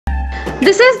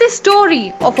This is the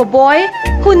story of a boy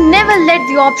who never let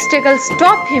the obstacles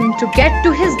stop him to get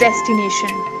to his destination.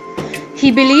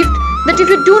 He believed that if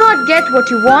you do not get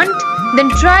what you want, then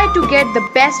try to get the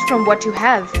best from what you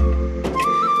have.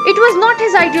 It was not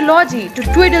his ideology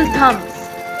to twiddle thumbs,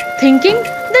 thinking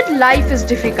that life is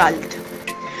difficult.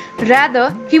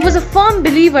 Rather, he was a firm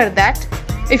believer that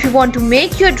if you want to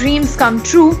make your dreams come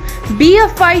true, be a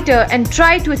fighter and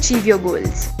try to achieve your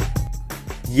goals.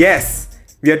 Yes,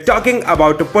 we are talking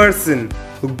about a person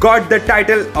who got the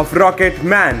title of Rocket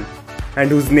Man and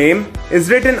whose name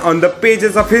is written on the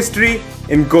pages of history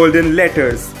in golden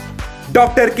letters.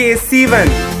 Dr. K. Sivan.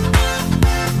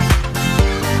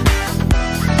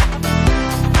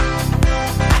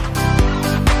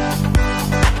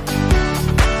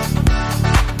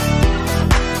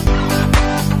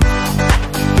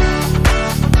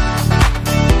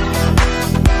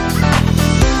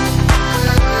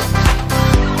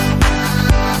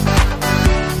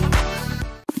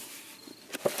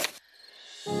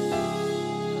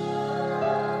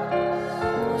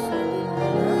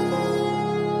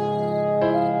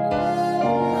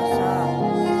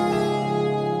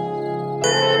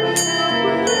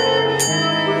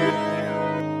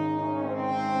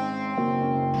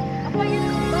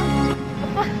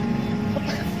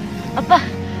 Appa,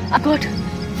 I got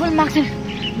full marks in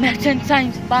maths and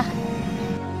science, Pa.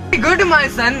 Very good, my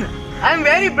son. I am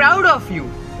very proud of you.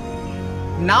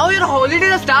 Now your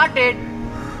holidays have started.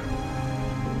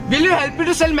 Will you help me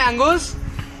to sell mangoes?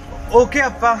 Okay,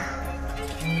 Appa.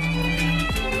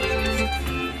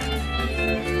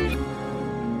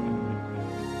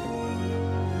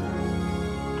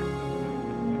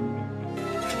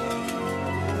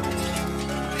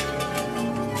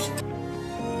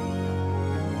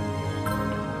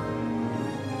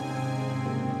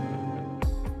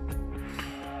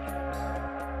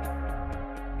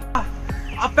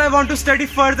 Appa, I want to study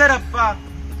further, Appa.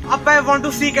 Appa, I want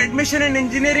to seek admission in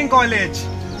engineering college.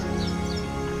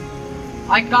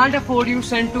 I can't afford you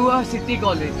sent to a city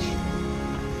college.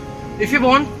 If you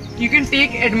want, you can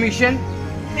take admission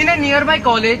in a nearby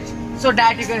college so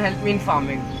that you can help me in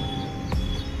farming.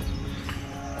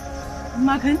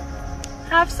 Magan,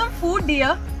 have some food,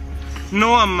 dear.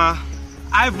 No, Amma.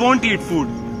 I won't eat food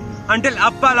until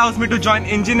Appa allows me to join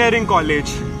engineering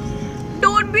college.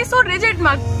 Don't be so rigid,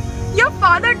 Mag. Your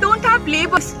father don't have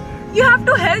labors. You have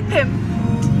to help him.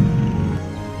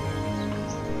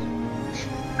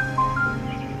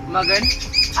 Magan,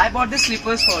 I bought the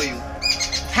slippers for you.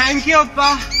 Thank you,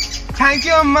 Appa. Thank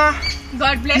you, Amma.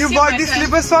 God bless you. You bought these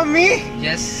slippers for me?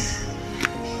 Yes.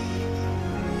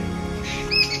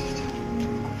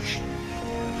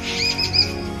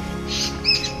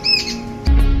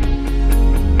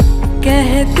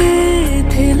 कहते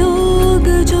थे लोग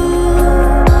जो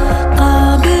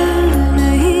काबिल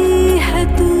नहीं है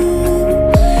तू,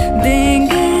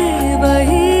 देंगे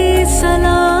वही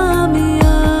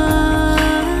सलामियाँ।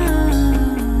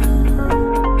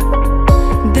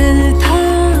 दिल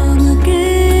थाम के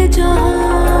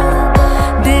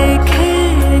जहाँ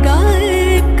देखेगा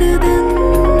एक दिन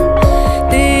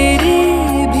तेरी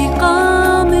भी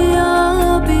कामयाबियाँ।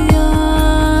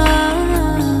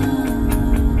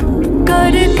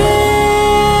 करके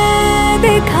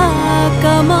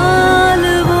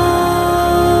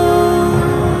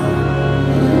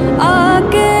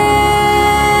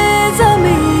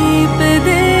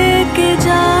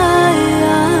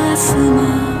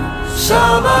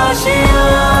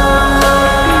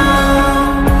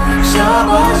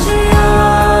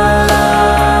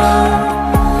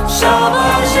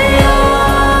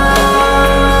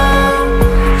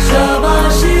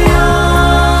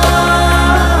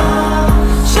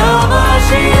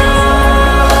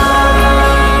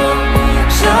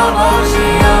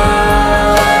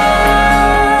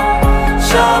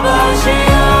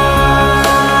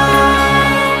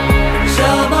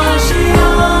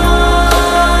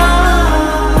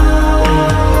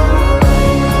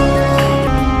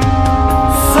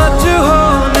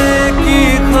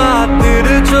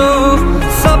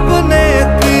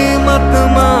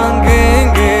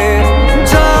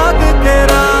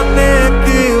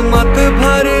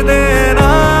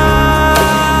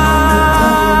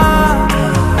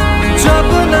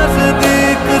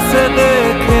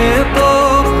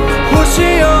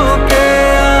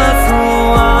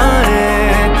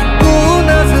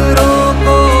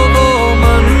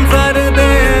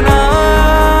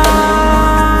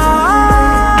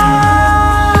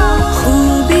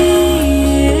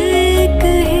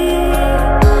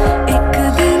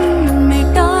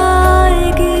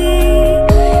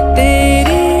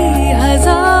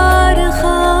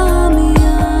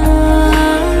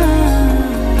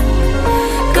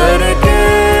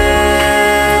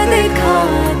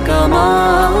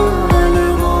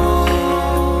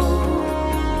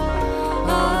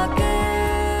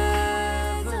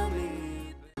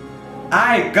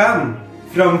come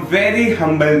from very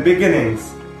humble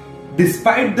beginnings.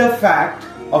 Despite the fact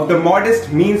of the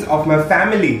modest means of my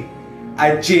family, I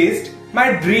chased my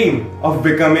dream of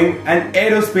becoming an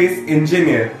aerospace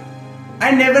engineer.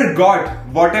 I never got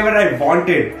whatever I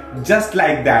wanted just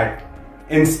like that.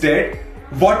 Instead,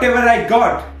 whatever I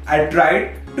got, I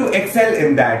tried to excel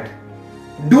in that.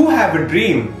 Do have a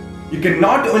dream. You can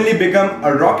not only become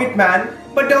a rocket man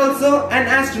but also an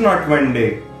astronaut one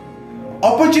day.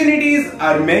 Opportunities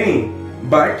are many,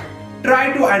 but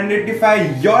try to identify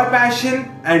your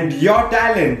passion and your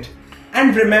talent.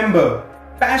 And remember,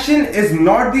 passion is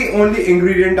not the only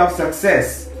ingredient of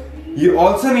success. You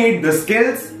also need the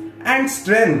skills and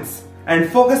strengths,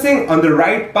 and focusing on the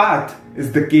right path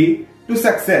is the key to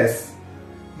success.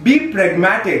 Be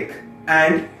pragmatic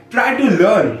and try to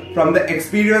learn from the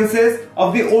experiences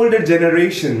of the older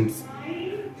generations.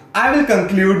 I will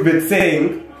conclude with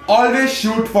saying, always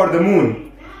shoot for the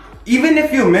moon. Even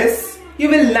if you miss, you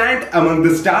will land among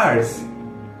the stars.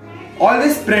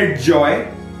 Always spread joy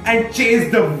and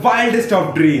chase the wildest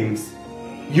of dreams.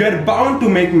 You are bound to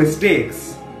make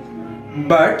mistakes,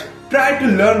 but try to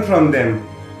learn from them.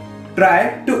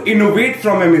 Try to innovate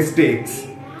from your mistakes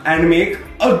and make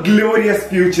a glorious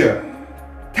future.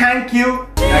 Thank you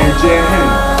and Jai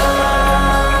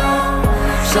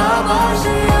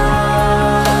Hind.